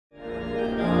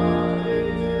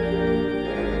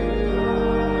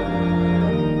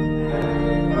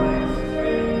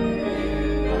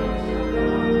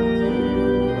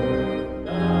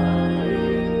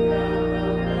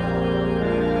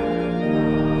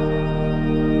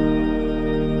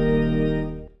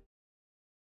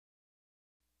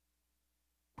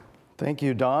Thank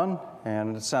you, Don.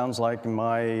 And it sounds like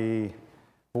my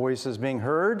voice is being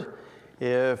heard.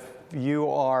 If you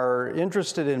are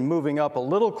interested in moving up a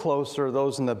little closer,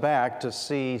 those in the back, to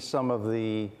see some of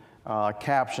the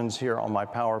captions here on my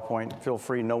PowerPoint, feel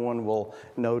free. No one will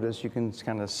notice. You can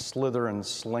kind of slither and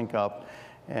slink up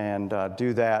and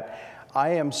do that. I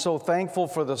am so thankful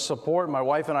for the support. My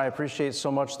wife and I appreciate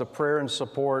so much the prayer and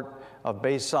support of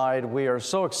Bayside. We are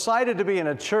so excited to be in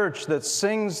a church that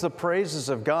sings the praises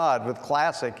of God with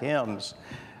classic hymns.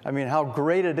 I mean, how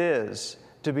great it is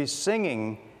to be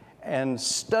singing and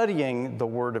studying the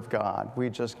Word of God.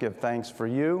 We just give thanks for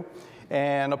you.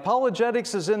 And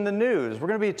apologetics is in the news. We're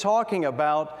going to be talking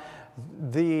about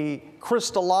the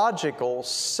Christological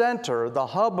center, the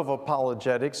hub of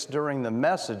apologetics, during the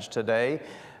message today.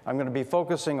 I'm going to be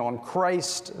focusing on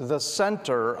Christ, the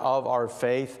center of our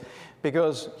faith,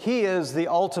 because he is the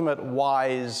ultimate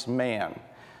wise man.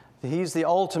 He's the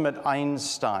ultimate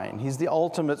Einstein. He's the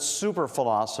ultimate super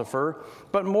philosopher.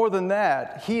 But more than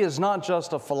that, he is not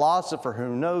just a philosopher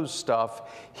who knows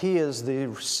stuff. He is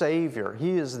the Savior.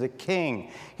 He is the King.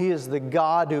 He is the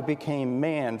God who became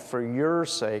man for your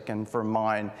sake and for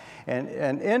mine, and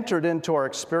entered into our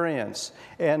experience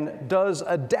and does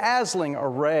a dazzling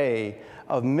array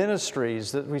of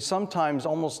ministries that we sometimes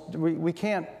we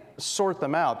can't sort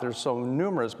them out. They're so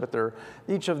numerous, but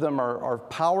each of them are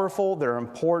powerful, they're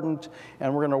important,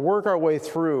 and we're going to work our way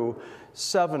through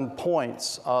 7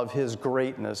 points of his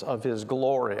greatness, of his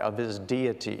glory, of his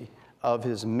deity, of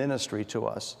his ministry to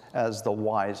us as the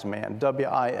wise man.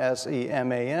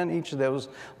 W-I-S-E-M-A-N. Each of those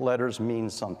letters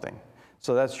means something.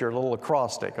 So that's your little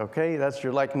acrostic, okay? That's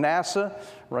your, like NASA,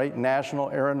 right? National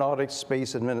Aeronautics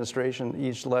Space Administration.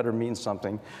 Each letter means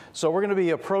something. So we're going to be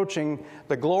approaching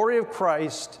the glory of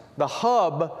Christ, the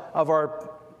hub of our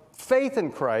faith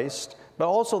in Christ, but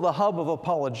also the hub of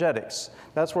apologetics.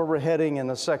 That's where we're heading in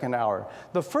the second hour.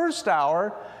 The first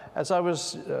hour, as I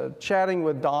was chatting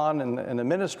with Don and the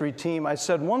ministry team, I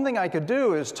said one thing I could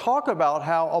do is talk about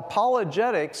how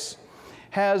apologetics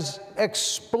has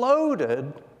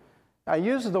exploded. I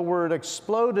use the word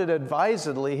exploded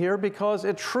advisedly here because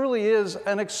it truly is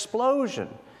an explosion.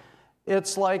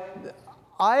 It's like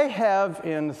I have,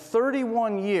 in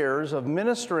 31 years of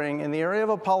ministering in the area of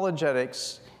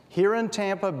apologetics here in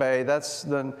Tampa Bay, that's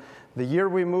the year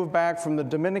we moved back from the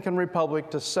Dominican Republic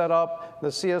to set up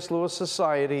the C.S. Lewis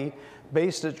Society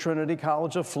based at Trinity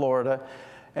College of Florida.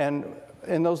 And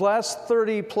in those last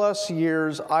 30 plus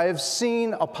years, I've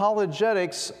seen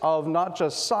apologetics of not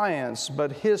just science,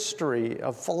 but history,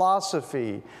 of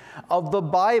philosophy, of the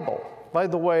Bible. By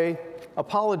the way,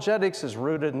 apologetics is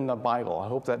rooted in the Bible. I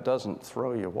hope that doesn't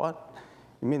throw you. What?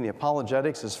 You mean the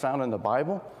apologetics is found in the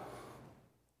Bible?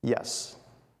 Yes.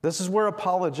 This is where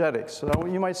apologetics, so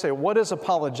you might say, what is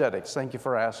apologetics? Thank you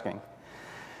for asking.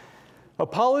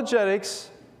 Apologetics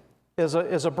is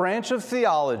a branch of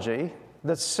theology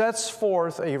that sets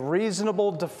forth a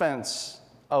reasonable defense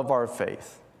of our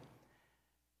faith.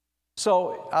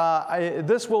 So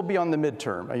this will be on the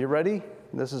midterm. Are you ready?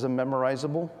 This is a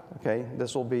memorizable. Okay,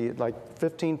 this will be like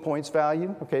 15 points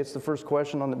value. Okay, it's the first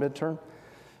question on the midterm.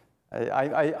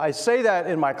 I say that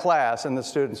in my class, and the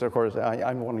students, of course,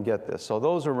 I want to get this. So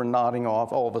those who were nodding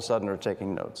off all of a sudden are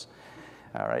taking notes.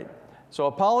 All right. So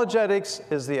apologetics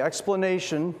is the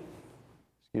explanation,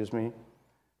 excuse me,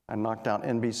 I knocked out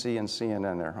NBC and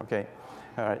CNN there, okay?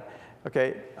 All right,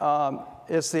 okay.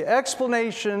 It's the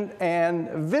explanation and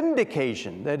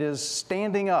vindication, that is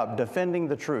standing up, defending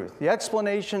the truth. The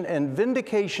explanation and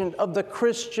vindication of the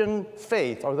Christian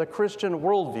faith or the Christian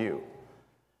worldview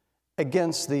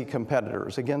against the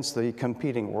competitors, against the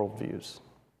competing worldviews.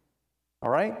 All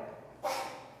right?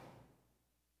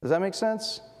 Does that make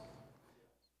sense?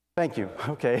 Thank you,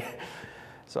 okay.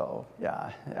 So,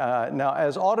 yeah. Now,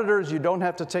 as auditors, you don't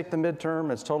have to take the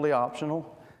midterm. It's totally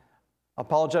optional.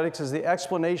 Apologetics is the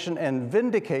explanation and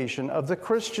vindication of the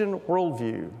Christian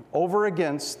worldview over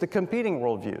against the competing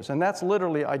worldviews. And that's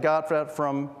literally, I got that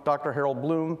from Dr. Harold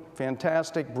Bloom,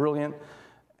 fantastic, brilliant,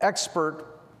 expert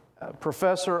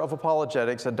professor of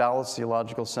apologetics at Dallas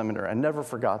Theological Seminary. I never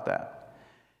forgot that.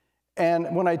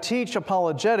 And when I teach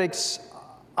apologetics,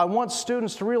 I want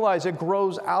students to realize it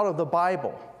grows out of the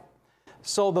Bible.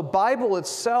 So the Bible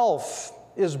itself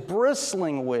is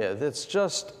bristling with, it's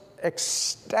just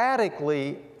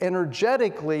ecstatically,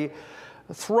 energetically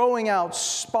throwing out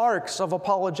sparks of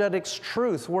apologetics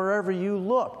truth wherever you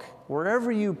look,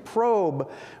 wherever you probe,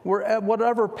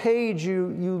 whatever page you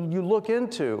look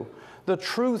into, the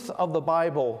truth of the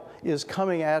Bible is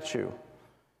coming at you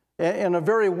in a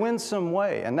very winsome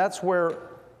way. And that's where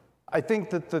I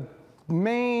think that the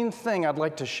main thing I'd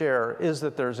like to share is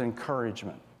that there's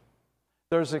encouragement.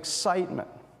 There's excitement.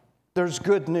 There's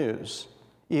good news,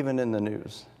 even in the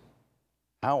news.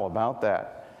 How about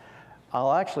that?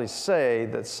 I'll actually say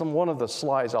that one of the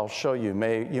slides I'll show you,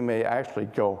 you may actually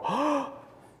go, oh!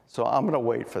 So I'm going to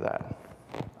wait for that.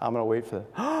 I'm going to wait for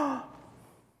that.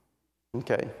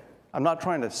 Okay. I'm not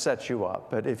trying to set you up,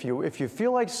 but if you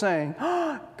feel like saying,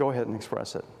 oh, go ahead and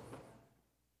express it.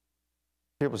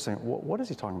 People saying, what is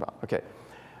he talking about? Okay.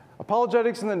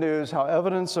 Apologetics in the News, How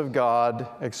Evidence of God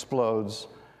Explodes,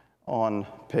 on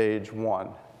page 1.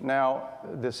 Now,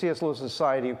 the C.S. Lewis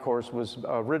Society, of course, was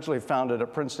originally founded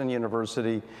at Princeton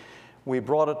University. We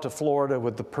brought it to Florida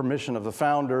with the permission of the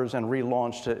founders and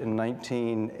relaunched it in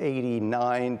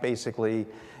 1989. Basically,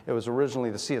 it was originally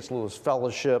the C.S. Lewis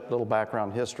Fellowship, little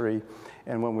background history.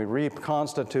 And when we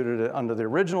reconstituted it under the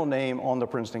original name on the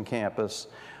Princeton campus,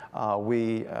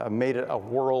 we made it a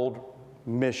world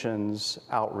missions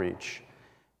outreach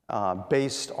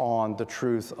based on the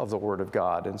truth of the Word of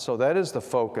God. And so that is the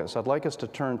focus. I'd like us to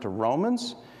turn to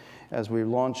Romans as we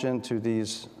launch into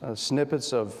these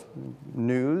snippets of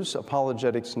news,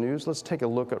 apologetics news. Let's take a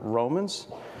look at Romans.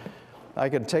 I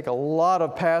could take a lot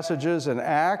of passages in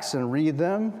Acts and read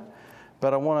them,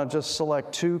 but I want to just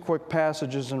select 2 quick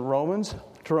passages in Romans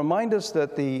to remind us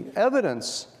that the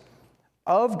evidence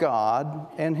of God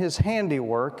and His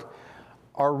handiwork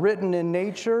are written in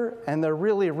nature, and they're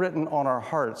really written on our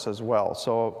hearts as well.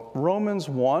 So Romans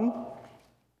 1,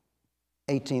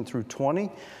 18 through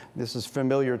 20. This is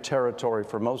familiar territory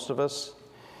for most of us.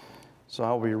 So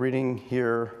I'll be reading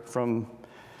here from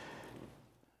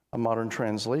a modern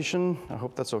translation. I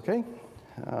hope that's okay.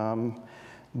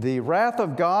 The wrath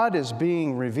of God is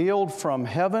being revealed from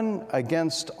heaven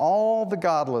against all the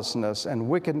godlessness and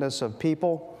wickedness of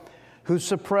people who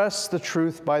suppress the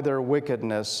truth by their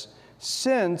wickedness,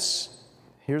 since,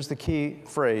 here's the key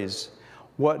phrase,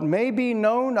 what may be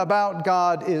known about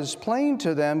God is plain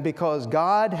to them because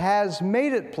God has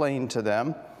made it plain to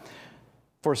them.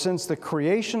 For since the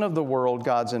creation of the world,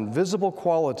 God's invisible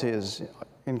qualities,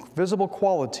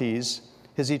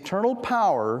 His eternal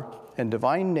power and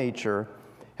divine nature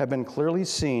have been clearly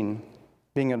seen,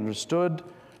 being understood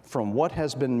from what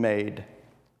has been made,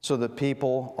 so that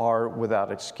people are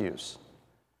without excuse.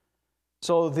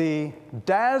 So the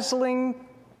dazzling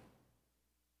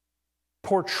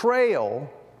portrayal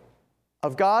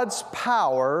of God's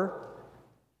power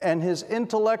and His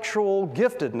intellectual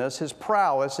giftedness, His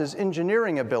prowess, His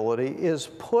engineering ability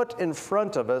is put in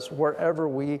front of us wherever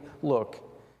we look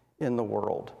in the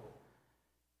world.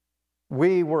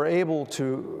 We were able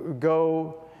to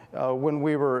go when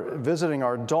we were visiting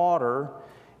our daughter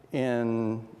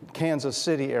in Kansas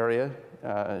City area.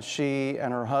 She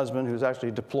and her husband, who's actually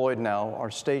deployed now,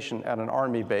 are stationed at an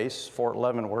Army base, Fort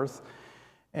Leavenworth.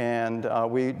 And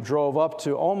we drove up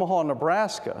to Omaha,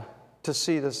 Nebraska to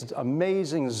see this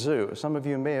amazing zoo. Some of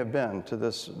you may have been to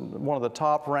this, one of the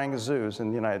top-ranked zoos in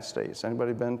the United States.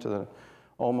 Anybody been to the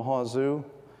Omaha Zoo?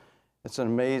 It's an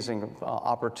amazing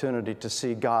opportunity to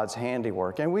see God's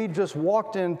handiwork. And we just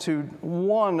walked into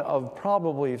one of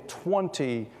probably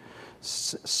 20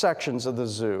 sections of the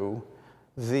zoo,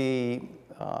 the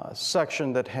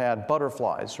section that had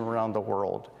butterflies from around the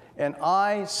world. And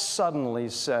I suddenly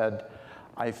said,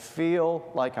 I feel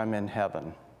like I'm in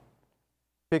heaven.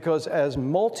 Because as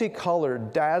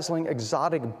multicolored, dazzling,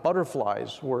 exotic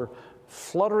butterflies were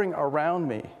fluttering around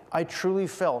me, I truly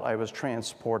felt I was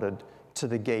transported to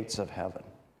the gates of heaven.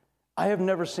 I have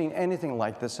never seen anything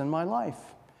like this in my life.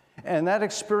 And that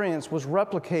experience was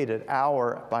replicated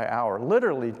hour by hour.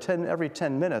 Literally, every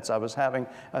 10 minutes, I was having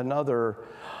another,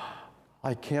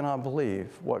 I cannot believe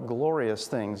what glorious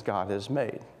things God has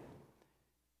made.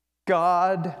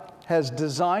 God has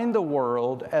designed the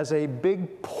world as a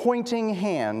big pointing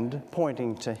hand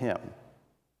pointing to Him,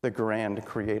 the grand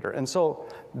creator. And so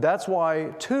that's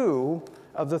why 2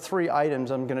 of the 3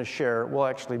 items I'm going to share will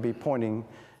actually be pointing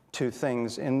to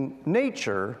things in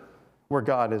nature where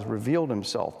God has revealed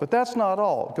Himself. But that's not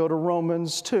all. Go to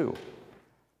Romans 2.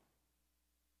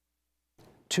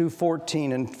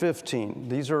 2:14 and 15.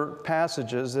 These are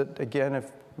passages that, again,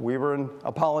 if we were in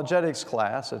apologetics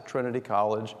class at Trinity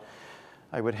College,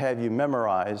 I would have you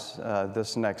memorize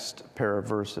this next pair of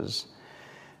verses.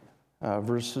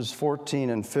 Verses 14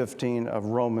 and 15 of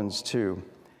Romans 2.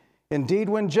 Indeed,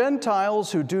 when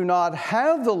Gentiles who do not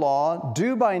have the law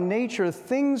do by nature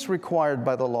things required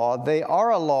by the law, they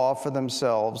are a law for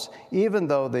themselves, even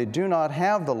though they do not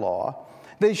have the law.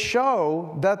 They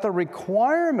show that the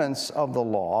requirements of the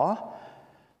law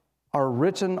are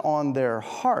written on their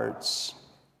hearts,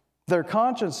 their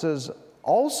consciences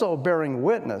also bearing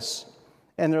witness,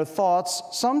 and their thoughts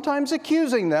sometimes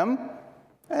accusing them,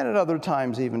 and at other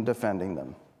times even defending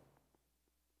them.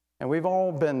 And we've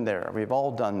all been there. We've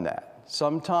all done that.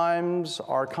 Sometimes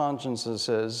our conscience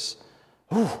says,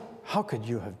 "Ooh, how could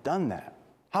you have done that?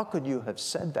 How could you have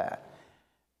said that?"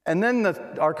 And then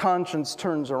our conscience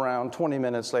turns around 20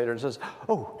 minutes later and says,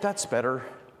 "Oh, that's better.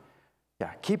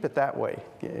 Yeah, keep it that way.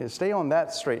 Stay on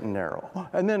that straight and narrow."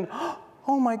 And then,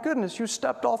 "Oh my goodness, you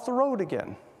stepped off the road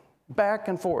again." Back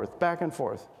and forth, back and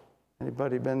forth.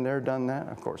 Anybody been there, done that?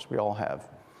 Of course, we all have.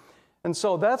 And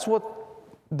so that's what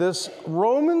this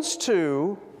Romans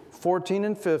 2, 14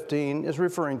 and 15 is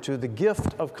referring to, the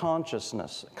gift of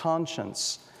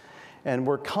conscience. And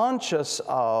we're conscious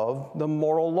of the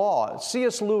moral law.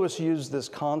 C.S. Lewis used this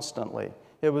constantly.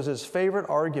 It was his favorite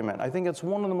argument. I think it's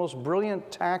one of the most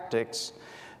brilliant tactics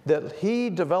that he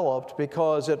developed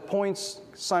because it points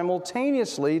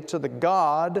simultaneously to the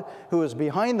God who is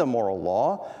behind the moral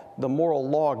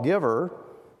lawgiver.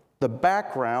 The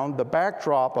background, the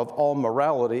backdrop of all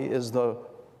morality is the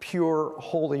pure,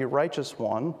 holy, righteous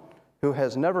one who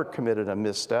has never committed a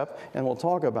misstep. And we'll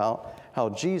talk about how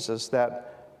Jesus,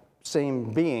 that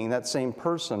same being, that same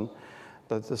person,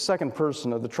 the second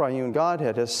person of the triune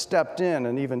Godhead, has stepped in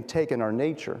and even taken our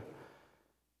nature.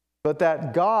 But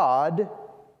that God,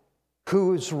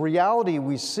 whose reality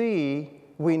we see,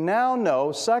 we now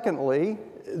know, secondly,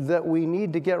 that we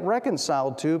need to get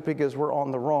reconciled to because we're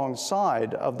on the wrong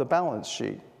side of the balance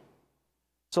sheet.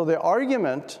 So the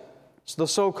argument, the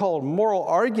so-called moral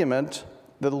argument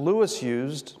that Lewis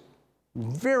used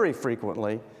very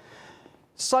frequently,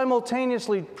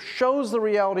 simultaneously shows the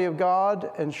reality of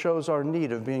God and shows our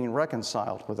need of being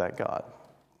reconciled with that God.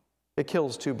 It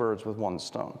kills two birds with one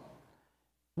stone.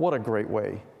 What a great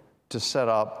way to set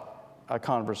up a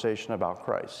conversation about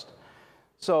Christ.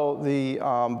 So the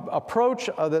approach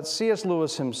that C.S.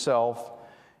 Lewis himself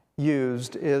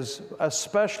used is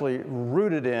especially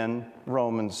rooted in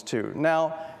Romans 2.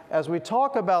 Now, as we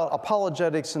talk about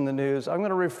apologetics in the news, I'm going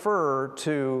to refer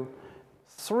to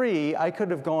 3. I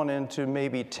could have gone into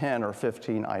maybe 10 or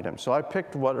 15 items. So I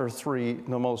picked what are 3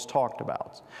 the most talked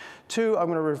about. 2, I'm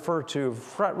going to refer to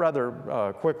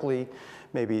rather quickly,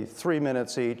 maybe 3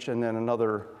 minutes each, and then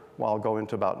another, well, I'll go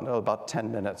into about 10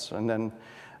 minutes. And then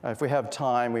if we have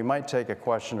time, we might take a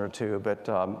question or two, but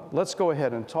let's go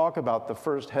ahead and talk about the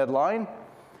first headline.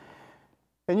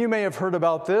 And you may have heard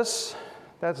about this.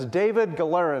 That's David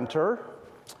Gallaranter.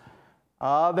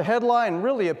 The headline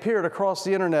really appeared across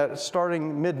the internet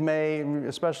starting mid-May,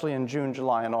 especially in June,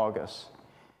 July, and August.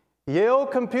 Yale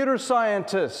computer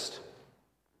scientist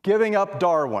giving up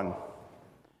Darwin.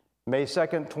 May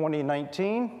 2nd,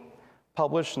 2019,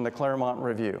 published in the Claremont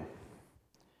Review.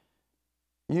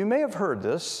 You may have heard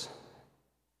this.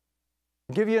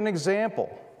 I'll give you an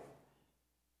example.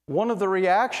 One of the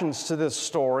reactions to this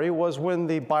story was when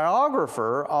the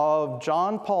biographer of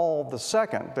John Paul II,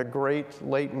 the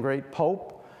late and great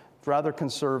Pope, rather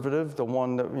conservative, the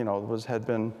one that had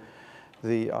been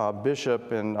the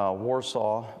bishop in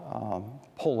Warsaw,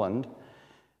 Poland,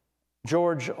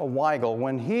 George Weigel,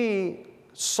 when he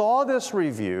saw this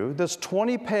review, this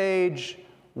 20-page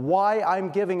 "Why I'm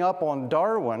Giving Up on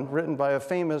Darwin," written by a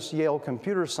famous Yale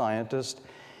computer scientist,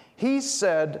 he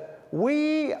said,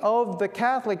 "We of the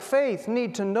Catholic faith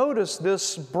need to notice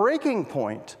this breaking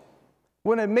point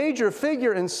when a major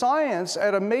figure in science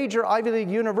at a major Ivy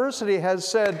League university has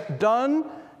said,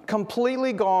 done,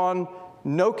 completely gone,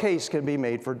 no case can be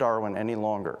made for Darwin any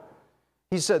longer."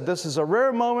 He said, "This is a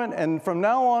rare moment, and from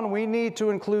now on, we need to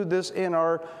include this in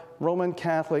our Roman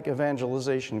Catholic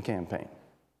evangelization campaign."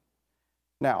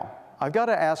 Now, I've got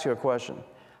to ask you a question.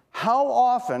 How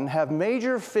often have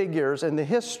major figures in the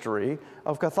history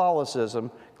of Catholicism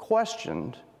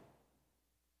questioned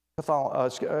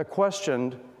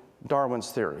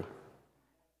Darwin's theory?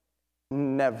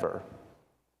 Never.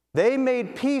 They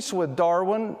made peace with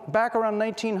Darwin back around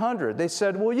 1900. They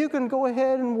said, well, you can go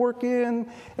ahead and work in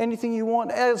anything you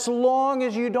want as long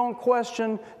as you don't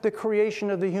question the creation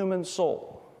of the human soul.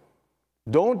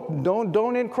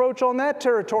 Don't encroach on that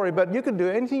territory, but you can do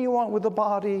anything you want with the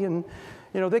body. And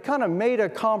they kind of made a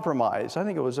compromise. I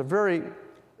think it was a very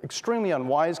extremely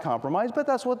unwise compromise, but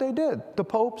that's what they did. The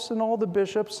popes and all the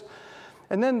bishops.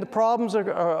 And then the problems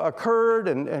occurred,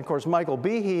 and of course Michael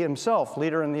Behe himself,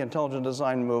 leader in the intelligent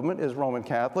design movement, is Roman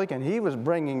Catholic, and he was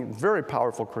bringing very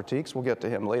powerful critiques. We'll get to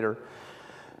him later.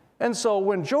 And so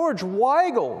when George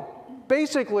Weigel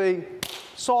basically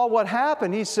saw what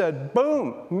happened, he said,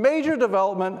 boom, major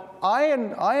development. I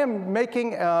am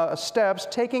making steps,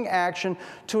 taking action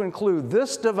to include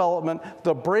this development,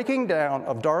 the breaking down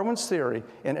of Darwin's theory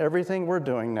in everything we're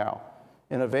doing now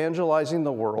in evangelizing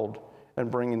the world and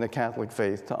bringing the Catholic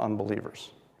faith to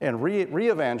unbelievers and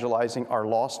re-evangelizing our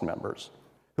lost members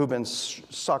who've been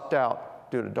sucked out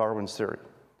due to Darwin's theory.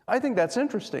 I think that's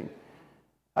interesting.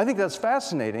 I think that's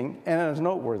fascinating and it's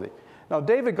noteworthy. Now,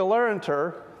 David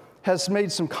Galerenter has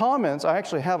made some comments. I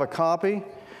actually have a copy,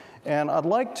 and I'd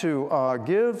like to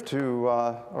give to,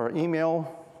 or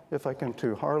email, if I can,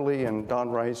 to Harley and Don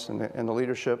Rice and the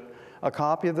leadership, a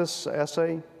copy of this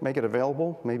essay, make it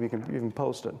available. Maybe you can even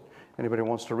post it. Anybody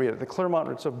wants to read it. The Claremont,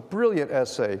 it's a brilliant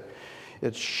essay.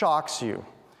 It shocks you.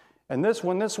 And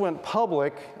when this went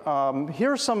public,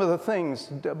 here's some of the things.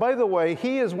 By the way,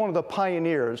 he is one of the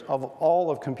pioneers of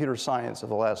all of computer science of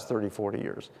the last 30, 40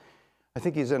 years. I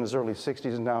think he's in his early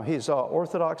 60s now. He's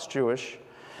Orthodox Jewish.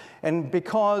 And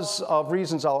because of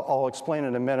reasons I'll explain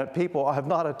in a minute, people have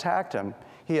not attacked him.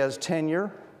 He has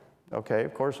tenure. Okay,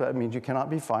 of course, that means you cannot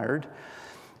be fired.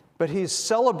 But he's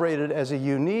celebrated as a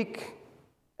unique,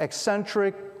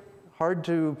 eccentric, hard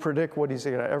to predict what he's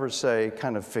going to ever say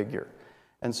kind of figure.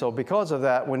 And so because of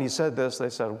that, when he said this, they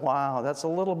said, wow, that's a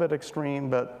little bit extreme,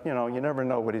 but you know, you never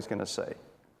know what he's going to say.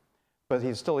 But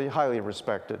he's still highly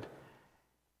respected.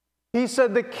 He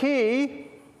said the key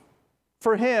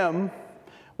for him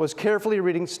was carefully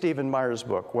reading Stephen Meyer's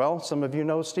book. Well, some of you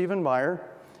know Stephen Meyer,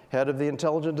 head of the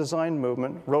intelligent design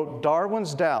movement, wrote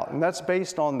Darwin's Doubt, and that's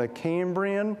based on the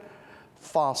Cambrian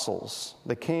fossils,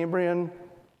 the Cambrian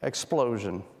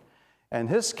explosion. And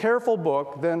his careful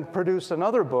book then produced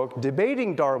another book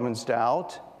debating Darwin's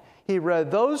Doubt. He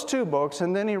read those two books,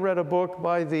 and then he read a book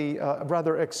by the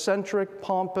rather eccentric,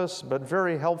 pompous, but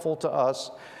very helpful to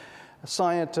us,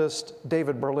 scientist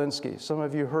David Berlinski. Some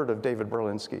of you heard of David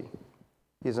Berlinski.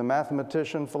 He's a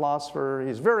mathematician, philosopher.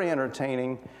 He's very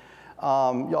entertaining.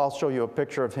 I'll show you a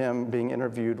picture of him being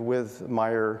interviewed with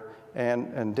Meyer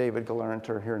and David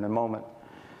Galerenter here in a moment.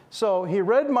 So he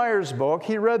read Meyer's book.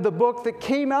 He read the book that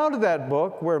came out of that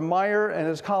book where Meyer and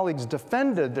his colleagues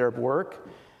defended their work.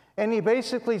 And he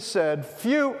basically said,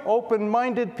 few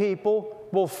open-minded people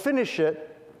will finish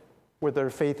it with their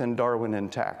faith in Darwin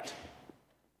intact.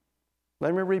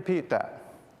 Let me repeat that.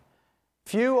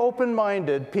 Few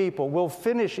open-minded people will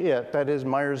finish it, that is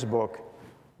Meyer's book,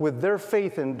 with their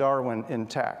faith in Darwin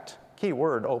intact. Key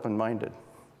word, open-minded.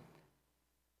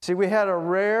 See, we had a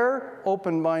rare,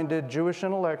 open-minded Jewish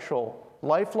intellectual,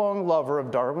 lifelong lover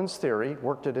of Darwin's theory,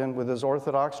 worked it in with his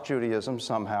Orthodox Judaism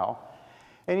somehow.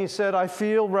 And he said, I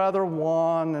feel rather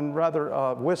wan and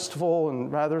rather wistful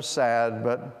and rather sad,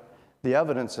 but the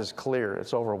evidence is clear.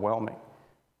 It's overwhelming.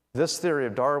 This theory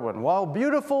of Darwin, while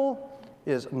beautiful,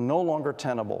 is no longer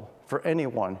tenable for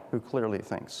anyone who clearly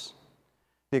thinks.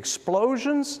 The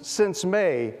explosions since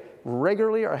May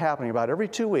regularly are happening. About every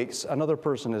 2 weeks, another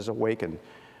person is awakened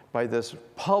by this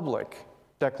public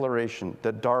declaration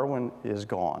that Darwin is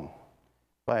gone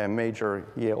by a major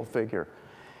Yale figure.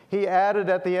 He added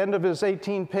at the end of his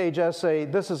 18-page essay,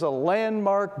 this is a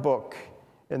landmark book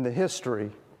in the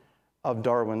history of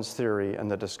Darwin's theory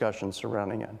and the discussion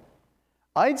surrounding it.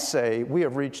 I'd say we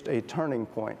have reached a turning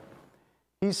point.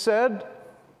 He said,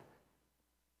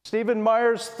 Stephen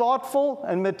Meyer's thoughtful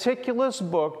and meticulous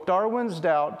book, Darwin's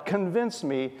Doubt, convinced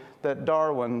me that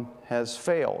Darwin has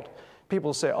failed.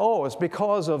 People say, oh, it's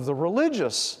because of the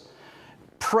religious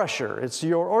pressure. It's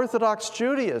your Orthodox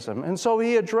Judaism. And so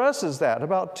he addresses that.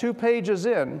 About 2 pages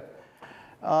in,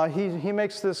 he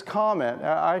makes this comment.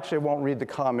 I actually won't read the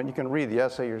comment. You can read the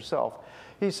essay yourself.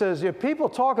 He says, if people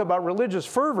talk about religious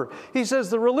fervor, he says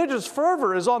the religious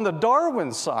fervor is on the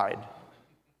Darwin side.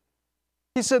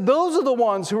 He said those are the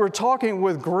ones who are talking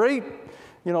with great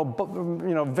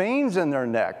veins in their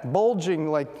neck,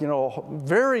 bulging like,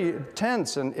 very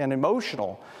tense and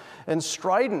emotional and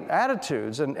strident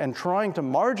attitudes and trying to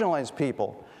marginalize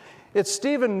people. It's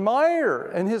Stephen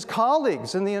Meyer and his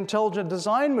colleagues in the intelligent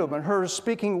design movement who are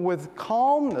speaking with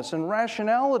calmness and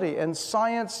rationality and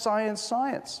science, science,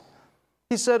 science.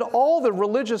 He said all the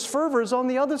religious fervor is on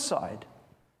the other side.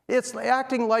 It's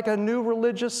acting like a new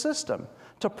religious system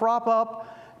to prop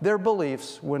up their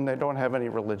beliefs when they don't have any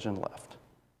religion left.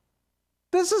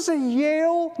 This is a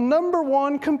Yale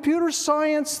 #1 computer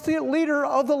science leader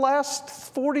of the last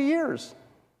 40 years.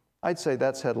 I'd say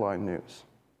that's headline news.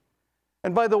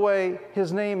 And by the way,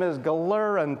 his name is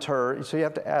Galerenter, so you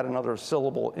have to add another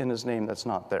syllable in his name that's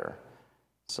not there.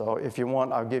 So if you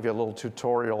want, I'll give you a little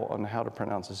tutorial on how to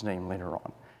pronounce his name later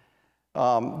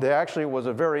on. There actually was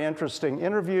a very interesting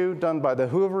interview done by the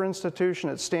Hoover Institution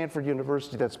at Stanford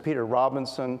University. That's Peter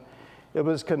Robinson. It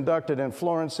was conducted in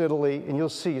Florence, Italy, and you'll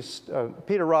see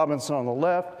Peter Robinson on the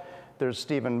left. There's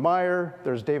Stephen Meyer.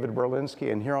 There's David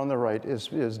Berlinski, and here on the right is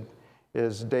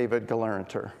David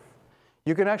Galerenter.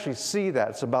 You can actually see that.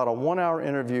 It's about a 1-hour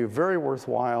interview, very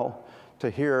worthwhile to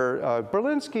hear.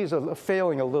 Berlinski's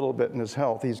failing a little bit in his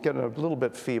health. He's getting a little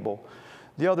bit feeble.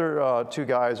 The other two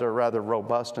guys are rather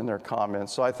robust in their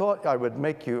comments, so I thought I would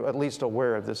make you at least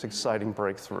aware of this exciting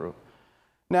breakthrough.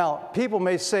 Now, people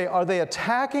may say, are they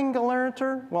attacking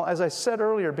Galerter? Well, as I said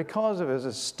earlier, because of his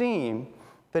esteem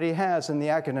that he has in the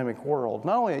academic world,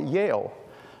 not only at Yale,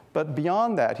 but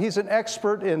beyond that. He's an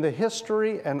expert in the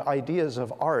history and ideas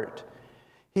of art.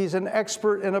 He's an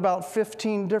expert in about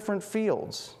 15 different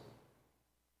fields.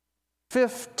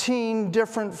 15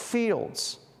 different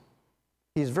fields.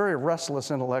 He's a very restless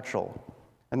intellectual.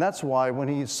 And that's why when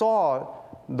he saw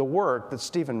the work that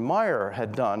Stephen Meyer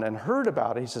had done and heard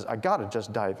about it, he says, I got to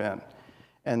just dive in.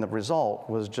 And the result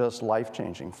was just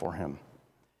life-changing for him.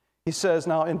 He says,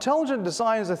 now, intelligent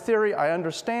design is a theory. I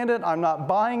understand it. I'm not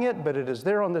buying it, but it is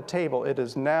there on the table. It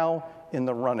is now in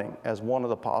the running as one of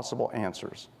the possible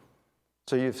answers.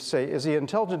 So you say, is he an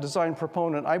intelligent design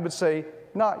proponent? I would say,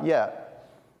 not yet.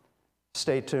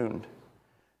 Stay tuned.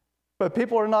 But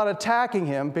people are not attacking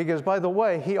him because, by the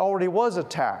way, he already was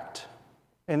attacked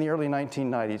in the early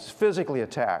 1990s, physically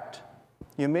attacked.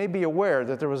 You may be aware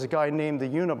that there was a guy named the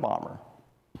Unabomber,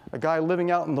 a guy living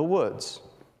out in the woods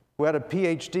who had a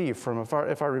PhD from,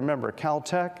 if I remember,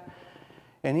 Caltech,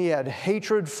 and he had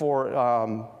hatred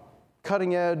for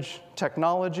cutting-edge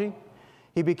technology.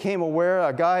 He became aware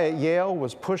a guy at Yale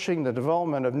was pushing the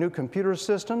development of new computer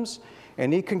systems,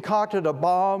 and he concocted a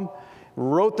bomb,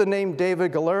 wrote the name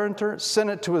David Galerter, sent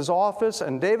it to his office,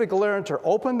 and David Galerter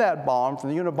opened that bomb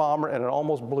from the Unabomber, and it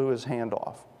almost blew his hand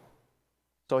off.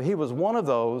 So he was one of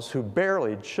those who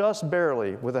barely, just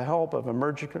barely, with the help of an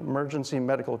emergency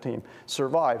medical team,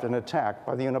 survived an attack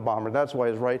by the Unabomber. That's why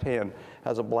his right hand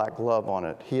has a black glove on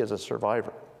it. He is a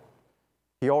survivor.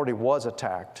 He already was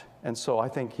attacked, and so I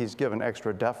think he's given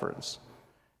extra deference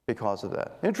because of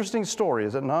that. Interesting story,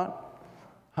 is it not?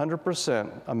 100%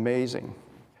 amazing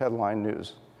headline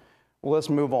news. Well, let's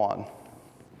move on.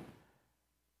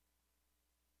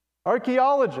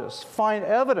 Archaeologists find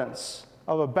evidence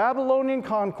of a Babylonian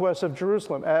conquest of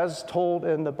Jerusalem as told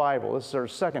in the Bible. This is our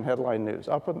second headline news.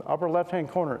 Upper left-hand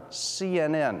corner,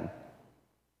 CNN.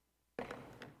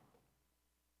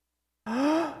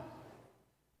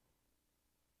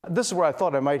 This is where I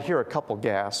thought I might hear a couple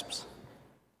gasps.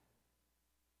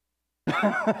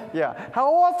 Yeah.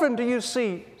 How often do you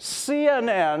see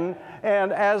CNN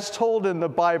and as told in the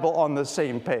Bible on the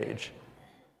same page?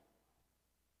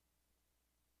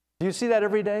 Do you see that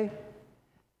every day?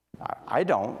 I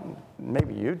don't.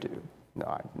 Maybe you do.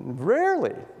 No,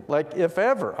 rarely. Like, if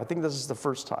ever. I think this is the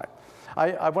first time.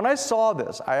 When I saw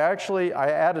this, I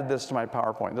added this to my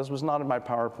PowerPoint. This was not in my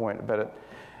PowerPoint, but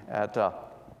at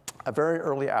a very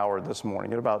early hour this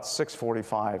morning, at about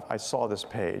 6:45, I saw this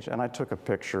page, and I took a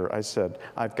picture. I said,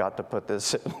 I've got to put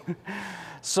this in.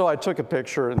 So I took a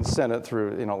picture and sent it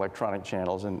through electronic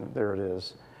channels, and there it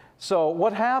is. So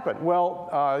what happened?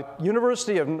 Well,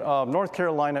 University of North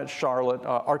Carolina at Charlotte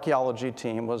archaeology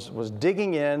team was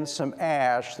digging in some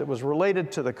ash that was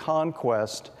related to the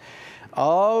conquest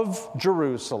of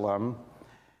Jerusalem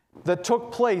that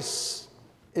took place.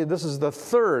 This is the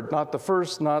third, not the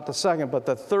first, not the second, but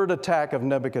the third attack of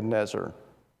Nebuchadnezzar.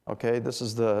 Okay, this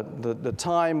is the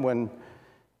time when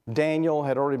Daniel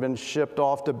had already been shipped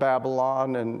off to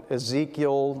Babylon, and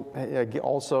Ezekiel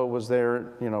also was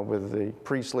there, with the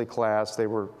priestly class. They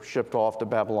were shipped off to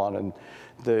Babylon, and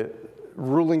the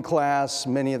ruling class,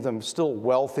 many of them still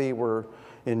wealthy, were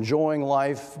enjoying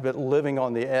life, but living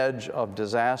on the edge of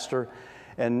disaster.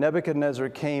 And Nebuchadnezzar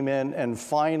came in and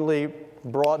finally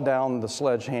brought down the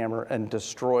sledgehammer and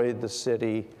destroyed the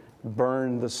city,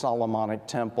 burned the Solomonic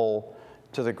temple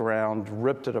to the ground,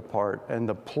 ripped it apart, and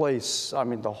the place,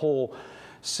 the whole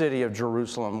city of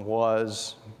Jerusalem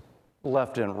was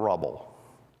left in rubble.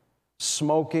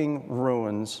 Smoking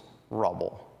ruins,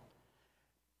 rubble.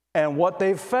 And what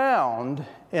they found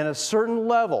in a certain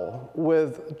level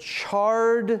with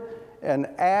charred and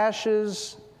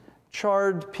ashes,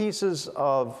 charred pieces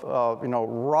of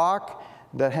rock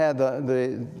that had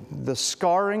the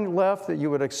scarring left that you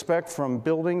would expect from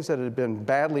buildings that had been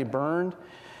badly burned,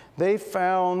 they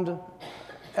found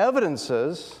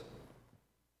evidences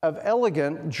of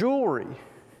elegant jewelry,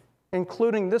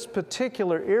 including this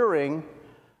particular earring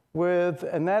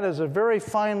and that is a very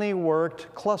finely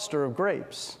worked cluster of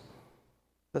grapes.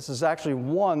 This is actually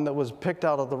one that was picked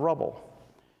out of the rubble.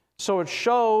 So it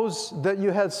shows that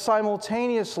you had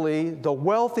simultaneously the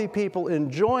wealthy people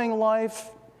enjoying life,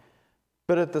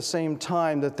 but at the same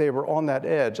time that they were on that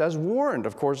edge, as warned,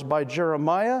 of course, by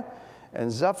Jeremiah and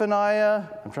Zephaniah.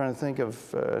 I'm trying to think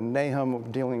of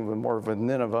Nahum dealing with more of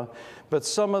Nineveh. But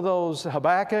some of those,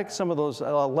 Habakkuk, some of those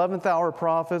 11th hour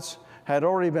prophets had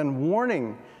already been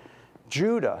warning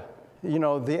Judah You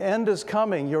know, the end is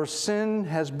coming. Your sin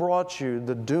has brought you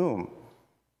the doom,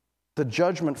 the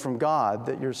judgment from God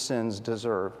that your sins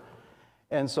deserve.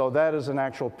 And so that is an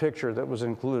actual picture that was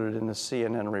included in the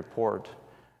CNN report,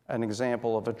 an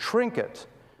example of a trinket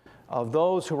of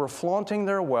those who were flaunting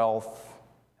their wealth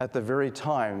at the very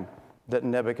time that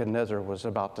Nebuchadnezzar was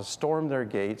about to storm their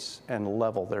gates and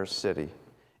level their city.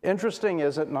 Interesting,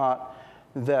 is it not,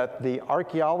 that the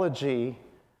archaeology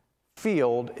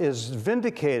field is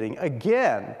vindicating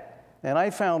again, and I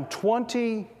found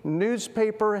 20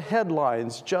 newspaper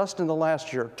headlines just in the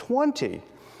last year, 20,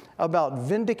 about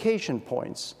vindication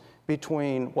points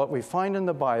between what we find in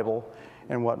the Bible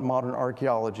and what modern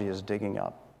archaeology is digging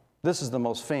up. This is the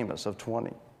most famous of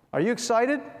 20. Are you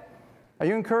excited? Are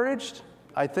you encouraged?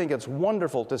 I think it's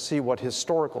wonderful to see what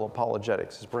historical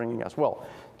apologetics is bringing us. Well,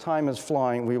 time is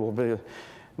flying. We will be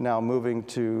now moving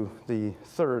to the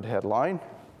third headline.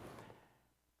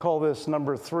 Call this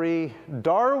number 3,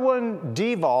 Darwin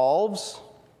devolves.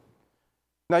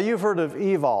 Now, you've heard of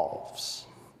evolves.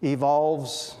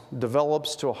 Evolves,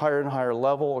 develops to a higher and higher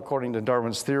level. According to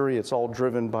Darwin's theory, it's all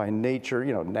driven by nature.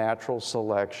 You know, natural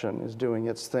selection is doing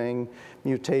its thing.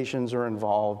 Mutations are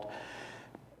involved.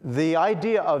 The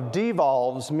idea of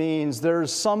devolves means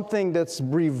there's something that's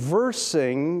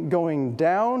reversing, going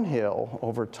downhill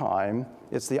over time.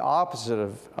 It's the opposite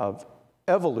of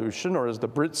evolution, or as the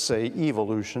Brits say,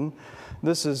 evolution.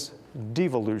 This is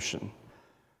devolution.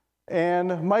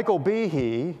 And Michael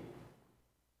Behe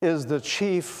is the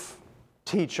chief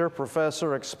teacher,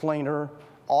 professor, explainer,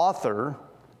 author,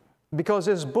 because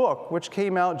his book, which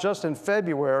came out just in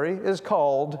February, is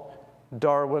called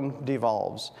Darwin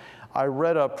Devolves. I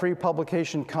read a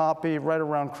pre-publication copy right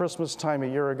around Christmas time a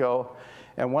year ago,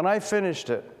 and when I finished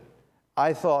it,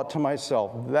 I thought to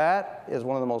myself, that is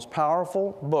one of the most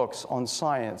powerful books on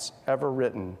science ever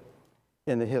written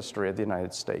in the history of the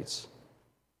United States.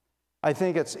 I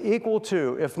think it's equal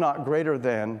to, if not greater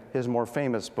than, his more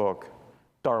famous book,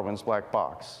 Darwin's Black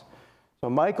Box. So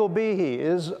Michael Behe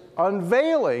is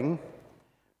unveiling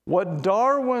what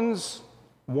Darwin's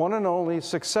one and only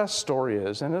success story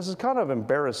is, and this is kind of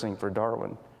embarrassing for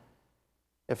Darwin.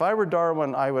 If I were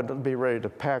Darwin, I would be ready to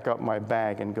pack up my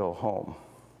bag and go home.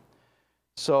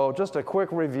 So just a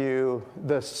quick review.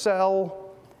 The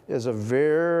cell is a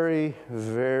very,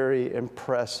 very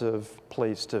impressive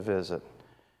place to visit.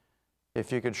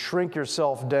 If you could shrink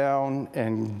yourself down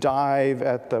and dive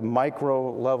at the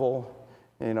micro level,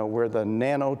 you know, where the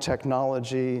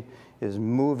nanotechnology is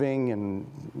moving,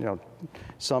 and, you know,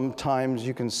 sometimes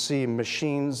you can see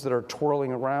machines that are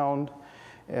twirling around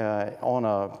on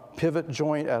a pivot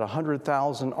joint at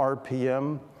 100,000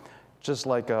 RPM, just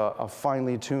like a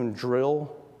finely tuned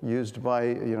drill used by,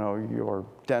 you know, your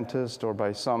dentist or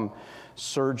by some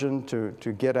surgeon to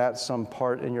get at some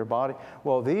part in your body.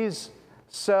 Well, these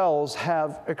cells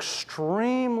have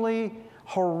extremely,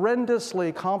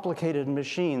 horrendously complicated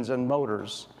machines and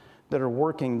motors that are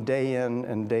working day in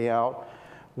and day out.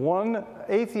 One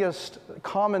atheist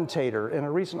commentator in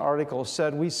a recent article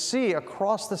said, we see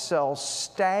across the cell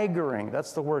staggering,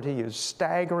 that's the word he used,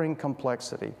 staggering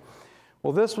complexity.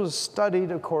 Well, this was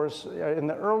studied, of course, in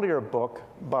the earlier book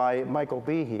by Michael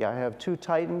Behe. I have two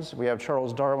titans. We have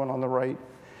Charles Darwin on the right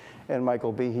and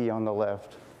Michael Behe on the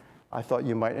left. I thought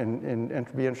you might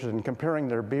be interested in comparing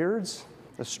their beards,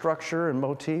 the structure and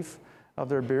motif of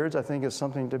their beards. I think is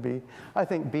something to be. I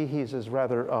think Behe's is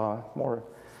rather more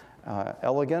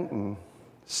elegant and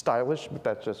stylish, but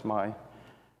that's just my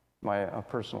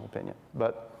personal opinion.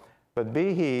 But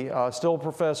Behe, still a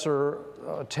professor,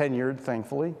 tenured,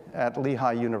 thankfully, at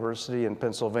Lehigh University in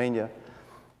Pennsylvania,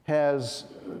 has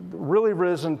really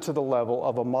risen to the level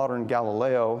of a modern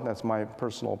Galileo. That's my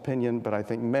personal opinion, but I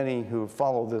think many who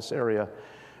follow this area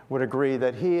would agree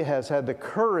that he has had the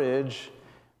courage,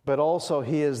 but also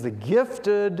he is the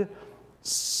gifted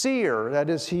seer. That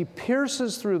is, he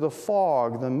pierces through the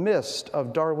fog, the mist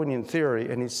of Darwinian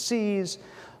theory, and he sees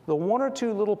the one or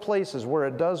two little places where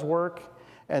it does work,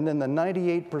 and then the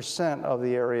 98% of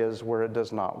the areas where it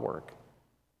does not work,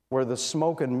 where the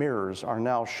smoke and mirrors are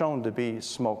now shown to be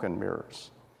smoke and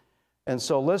mirrors. And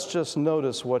so let's just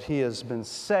notice what he has been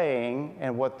saying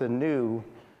and what the new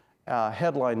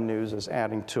headline news is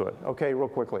adding to it. Okay, real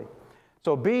quickly.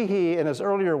 So Behe, in his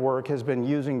earlier work, has been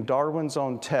using Darwin's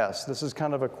own tests. This is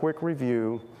kind of a quick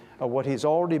review of what he's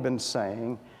already been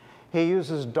saying. He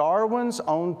uses Darwin's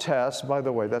own tests. By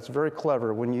the way, that's very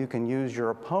clever when you can use your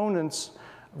opponent's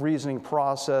reasoning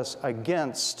process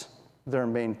against their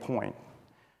main point.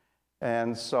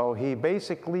 And so he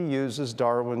basically uses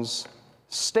Darwin's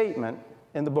statement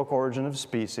in the book Origin of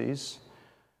Species,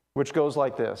 which goes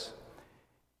like this.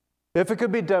 If it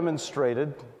could be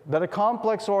demonstrated that a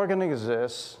complex organ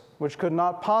exists which could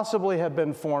not possibly have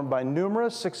been formed by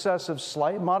numerous successive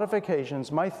slight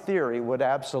modifications, my theory would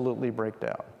absolutely break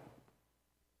down.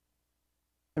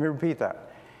 Let me repeat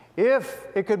that. If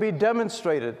it could be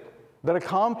demonstrated that a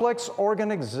complex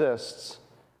organ exists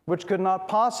which could not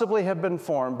possibly have been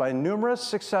formed by numerous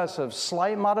successive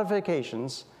slight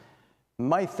modifications,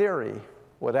 my theory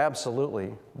would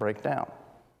absolutely break down.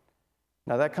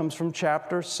 Now that comes from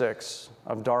chapter 6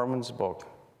 of Darwin's book,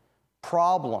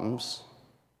 Problems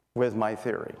with My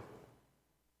Theory.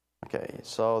 Okay,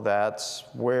 so that's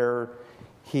where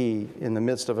he, in the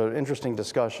midst of an interesting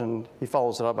discussion, he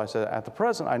follows it up by saying, at the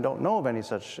present, I don't know of any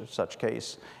such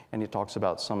case. And he talks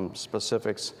about some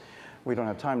specifics. We don't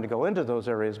have time to go into those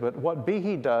areas, but what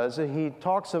Behe does, he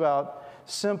talks about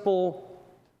simple,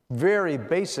 very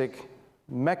basic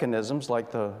mechanisms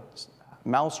like the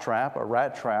mouse trap, a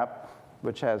rat trap,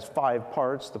 which has 5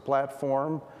 parts, the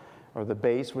platform, or the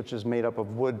base, which is made up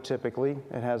of wood typically.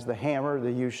 It has the hammer,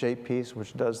 the U-shaped piece,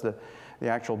 which does the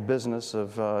actual business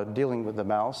of dealing with the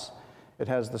mouse. It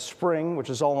has the spring, which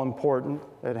is all important.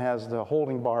 It has the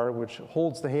holding bar, which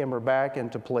holds the hammer back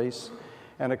into place.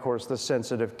 And of course, the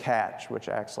sensitive catch, which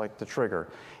acts like the trigger.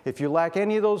 If you lack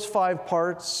any of those 5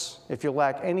 parts, if you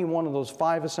lack any one of those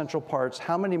 5 essential parts,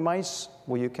 how many mice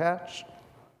will you catch?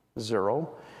 0.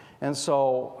 And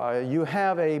so you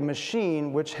have a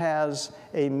machine which has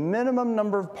a minimum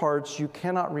number of parts. You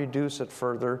cannot reduce it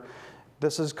further.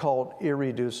 This is called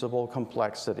irreducible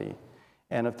complexity.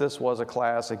 And if this was a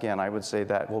class, again, I would say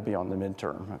that will be on the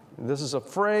midterm. This is a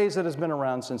phrase that has been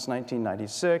around since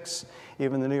 1996.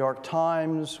 Even the New York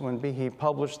Times, when Behe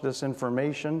published this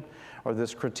information, or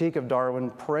this critique of Darwin,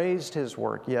 praised his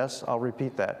work. Yes, I'll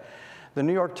repeat that. The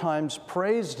New York Times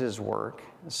praised his work,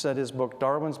 said his book,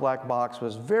 Darwin's Black Box,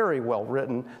 was very well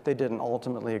written. They didn't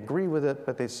ultimately agree with it,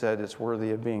 but they said it's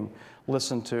worthy of being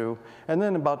listened to. And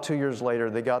then about 2 years later,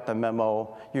 they got the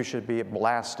memo, you should be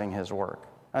blasting his work.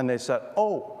 And they said,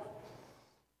 oh,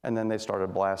 and then they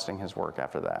started blasting his work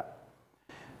after that.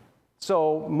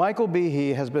 So Michael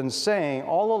Behe has been saying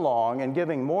all along and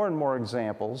giving more and more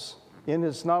examples in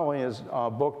his, not only his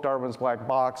book, Darwin's Black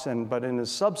Box, but in his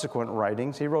subsequent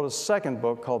writings. He wrote a second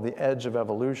book called The Edge of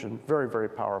Evolution, very, very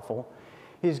powerful.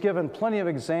 He's given plenty of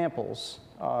examples.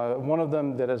 One of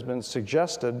them that has been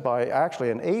suggested by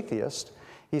actually an atheist.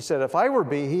 He said, if I were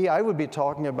Behe, I would be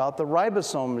talking about the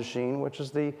ribosome machine, which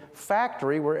is the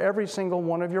factory where every single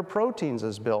one of your proteins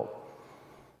is built.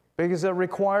 Because it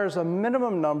requires a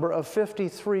minimum number of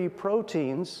 53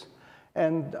 proteins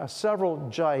and several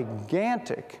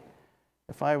gigantic,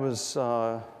 if I was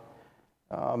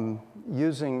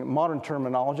using modern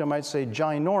terminology, I might say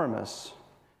ginormous,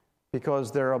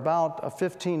 because they're about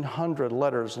 1,500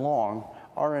 letters long,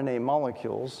 RNA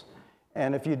molecules.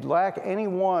 And if you'd lack any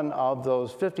one of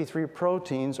those 53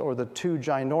 proteins or the 2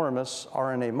 ginormous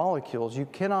RNA molecules, you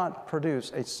cannot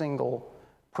produce a single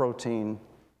protein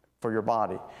for your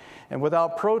body. And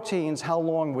without proteins, how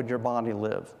long would your body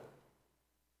live?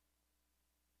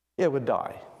 It would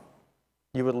die.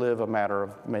 You would live a matter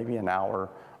of maybe an hour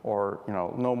or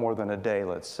no more than a day,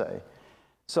 let's say.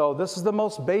 So this is the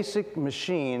most basic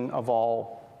machine of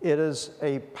all. It is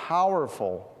a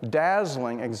powerful,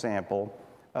 dazzling example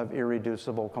of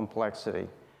irreducible complexity.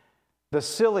 The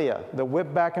cilia that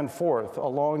whip back and forth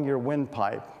along your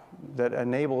windpipe that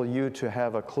enable you to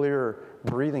have a clear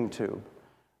breathing tube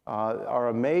are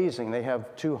amazing. They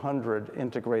have 200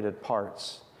 integrated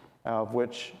parts, of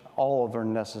which all of them are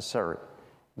necessary.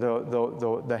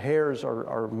 The hairs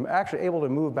are actually able to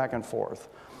move back and forth.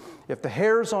 If the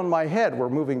hairs on my head were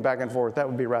moving back and forth, that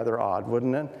would be rather odd,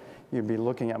 wouldn't it? You'd be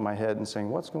looking at my head and saying,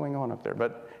 what's going on up there?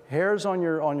 But hairs on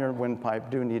your windpipe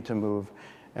do need to move,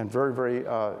 and very, very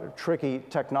tricky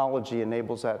technology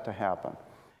enables that to happen.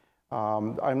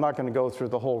 I'm not going to go through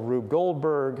the whole Rube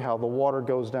Goldberg, how the water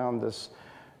goes down this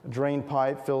drain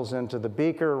pipe, fills into the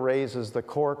beaker, raises the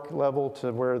cork level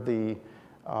to where the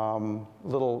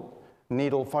little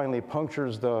needle finally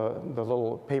punctures the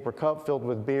little paper cup filled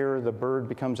with beer. The bird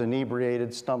becomes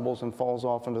inebriated, stumbles and falls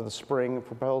off into the spring,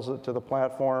 propels it to the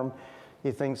platform.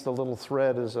 He thinks the little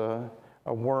thread is a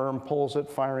worm, pulls it,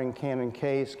 firing cannon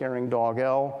K, scaring dog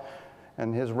L.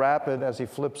 And his rapid, as he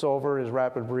flips over, his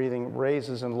rapid breathing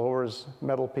raises and lowers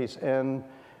metal piece N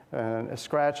and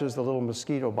scratches the little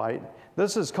mosquito bite.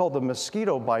 This is called the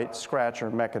mosquito bite scratcher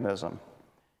mechanism.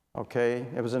 Okay,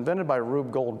 it was invented by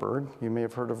Rube Goldberg. You may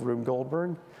have heard of Rube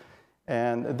Goldberg.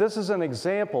 And this is an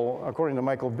example, according to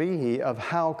Michael Behe, of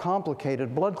how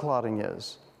complicated blood clotting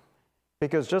is.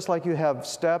 Because just like you have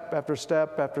step after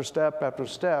step after step after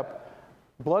step,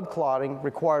 blood clotting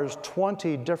requires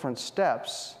 20 different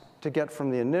steps to get from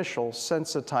the initial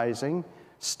sensitizing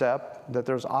step, that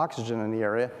there's oxygen in the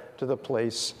area, to the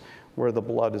place where the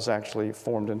blood is actually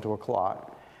formed into a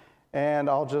clot. And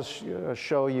I'll just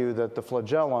show you that the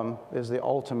flagellum is the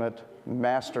ultimate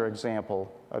master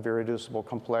example of irreducible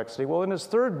complexity. Well, in his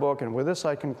third book, and with this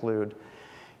I conclude,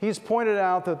 he's pointed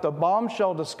out that the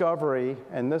bombshell discovery,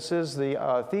 and this is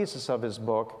the thesis of his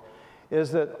book,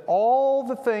 is that all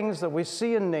the things that we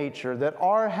see in nature that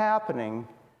are happening,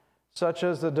 such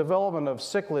as the development of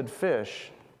cichlid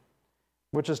fish,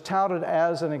 which is touted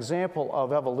as an example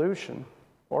of evolution,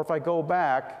 or if I go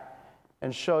back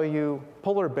and show you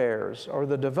polar bears or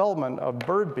the development of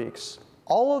bird beaks,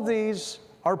 all of these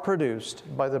are produced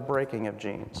by the breaking of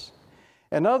genes.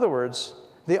 In other words,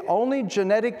 the only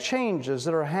genetic changes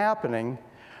that are happening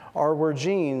are where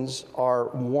genes are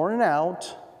worn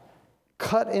out,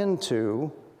 cut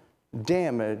into,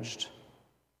 damaged,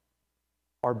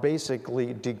 are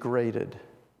basically degraded.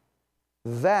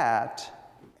 That,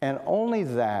 and only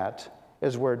that,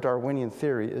 is where Darwinian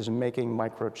theory is making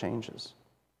micro changes.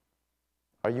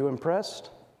 Are you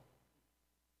impressed?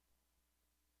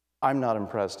 I'm not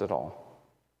impressed at all.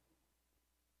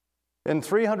 In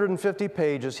 350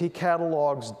 pages, he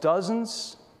catalogs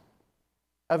dozens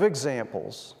of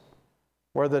examples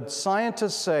where the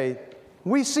scientists say,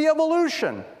 we see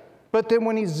evolution. But then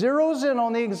when he zeroes in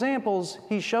on the examples,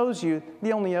 he shows you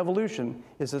the only evolution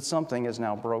is that something is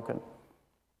now broken.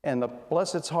 And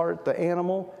bless its heart, the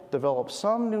animal develops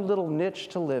some new little niche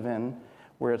to live in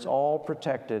where it's all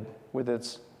protected with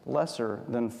its lesser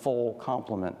than full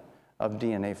complement of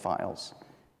DNA files.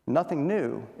 Nothing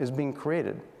new is being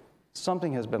created.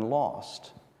 Something has been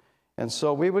lost. And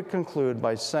so we would conclude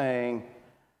by saying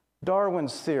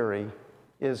Darwin's theory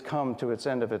is come to its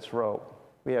end of its rope.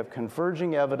 We have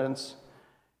converging evidence.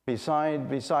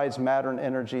 Besides matter and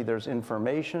energy, there's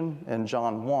information, and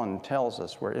John 1 tells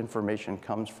us where information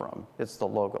comes from. It's the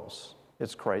Logos.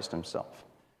 It's Christ himself.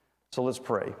 So let's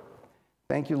pray.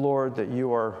 Thank you, Lord, that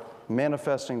you are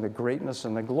manifesting the greatness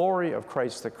and the glory of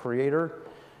Christ the Creator,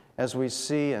 as we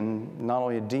see in not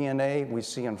only DNA, we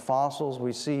see in fossils,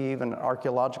 we see even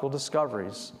archaeological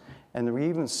discoveries, and we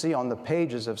even see on the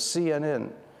pages of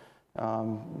CNN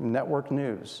network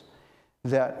news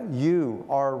that you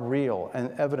are real,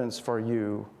 and evidence for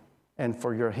you and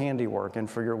for your handiwork and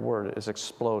for your word is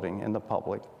exploding in the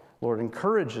public. Lord,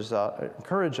 encourage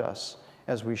us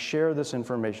as we share this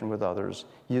information with others.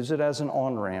 Use it as an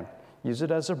on-ramp. Use it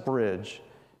as a bridge.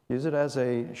 Use it as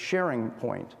a sharing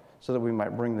point so that we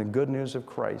might bring the good news of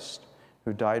Christ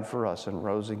who died for us and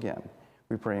rose again.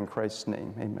 We pray in Christ's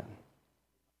name. Amen.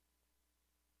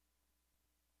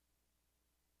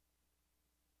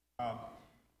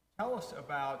 Tell us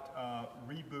about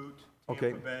Reboot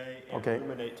Tampa Bay and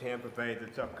Illuminate Tampa Bay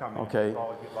that's upcoming. Okay.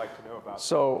 All you'd like to know about.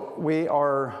 So we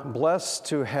are blessed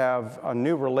to have a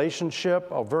new relationship,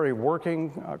 a very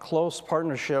working, close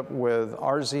partnership with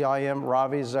RZIM,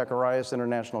 Ravi Zacharias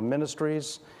International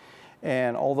Ministries.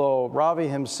 And although Ravi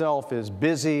himself is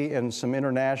busy in some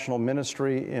international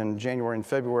ministry in January and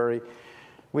February,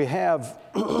 we have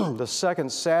the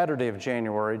second Saturday of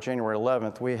January, January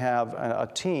 11th, we have a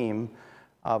team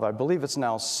of, I believe it's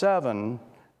now 7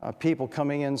 people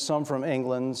coming in, some from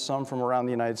England, some from around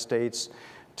the United States,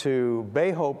 to Bay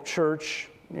Hope Church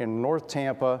in North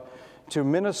Tampa to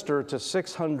minister to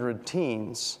 600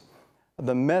 teens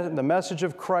the message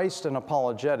of Christ and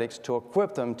apologetics, to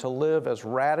equip them to live as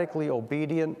radically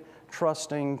obedient,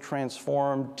 trusting,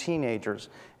 transformed teenagers,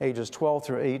 ages 12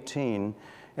 through 18.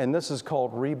 And this is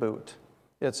called Reboot.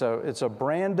 It's a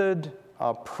branded,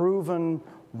 proven,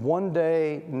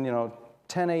 one-day,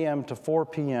 10 a.m. to 4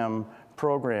 p.m.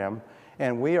 program,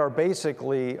 and we are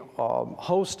basically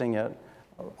hosting it.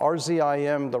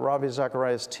 RZIM, the Ravi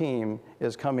Zacharias team,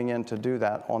 is coming in to do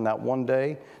that on that one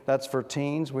day. That's for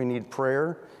teens. We need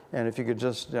prayer, and if you could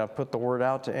just put the word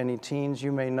out to any teens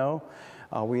you may know.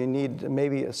 We need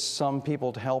maybe some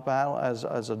people to help out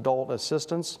as adult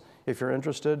assistants. If you're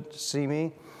interested, see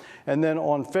me. And then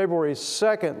on February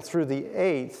 2nd through the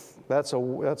 8th, that's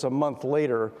a month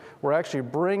later, we're actually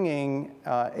bringing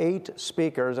 8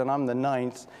 speakers, and I'm the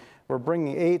 9th. We're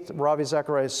bringing 8 Ravi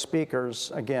Zacharias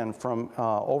speakers, again, from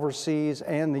overseas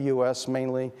and the U.S.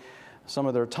 mainly. Some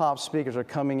of their top speakers are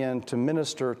coming in to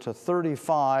minister to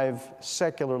 35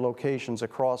 secular locations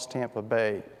across Tampa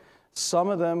Bay. Some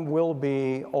of them will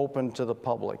be open to the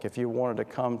public if you wanted to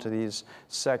come to these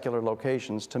secular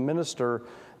locations to minister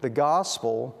the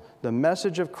gospel, the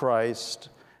message of Christ,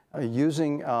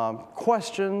 using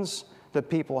questions that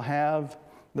people have.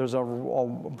 There's a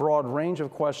broad range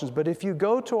of questions, but if you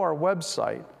go to our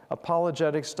website,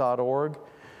 apologetics.org,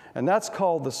 and that's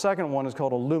called, the second one is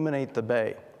called Illuminate the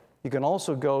Bay. You can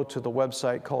also go to the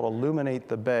website called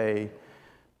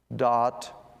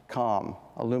illuminatethebay.com,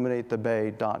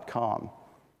 illuminatethebay.com.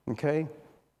 Okay?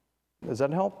 Does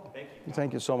that help? Thank you.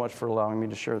 Thank you so much for allowing me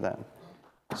to share that.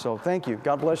 So thank you.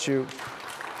 God bless you.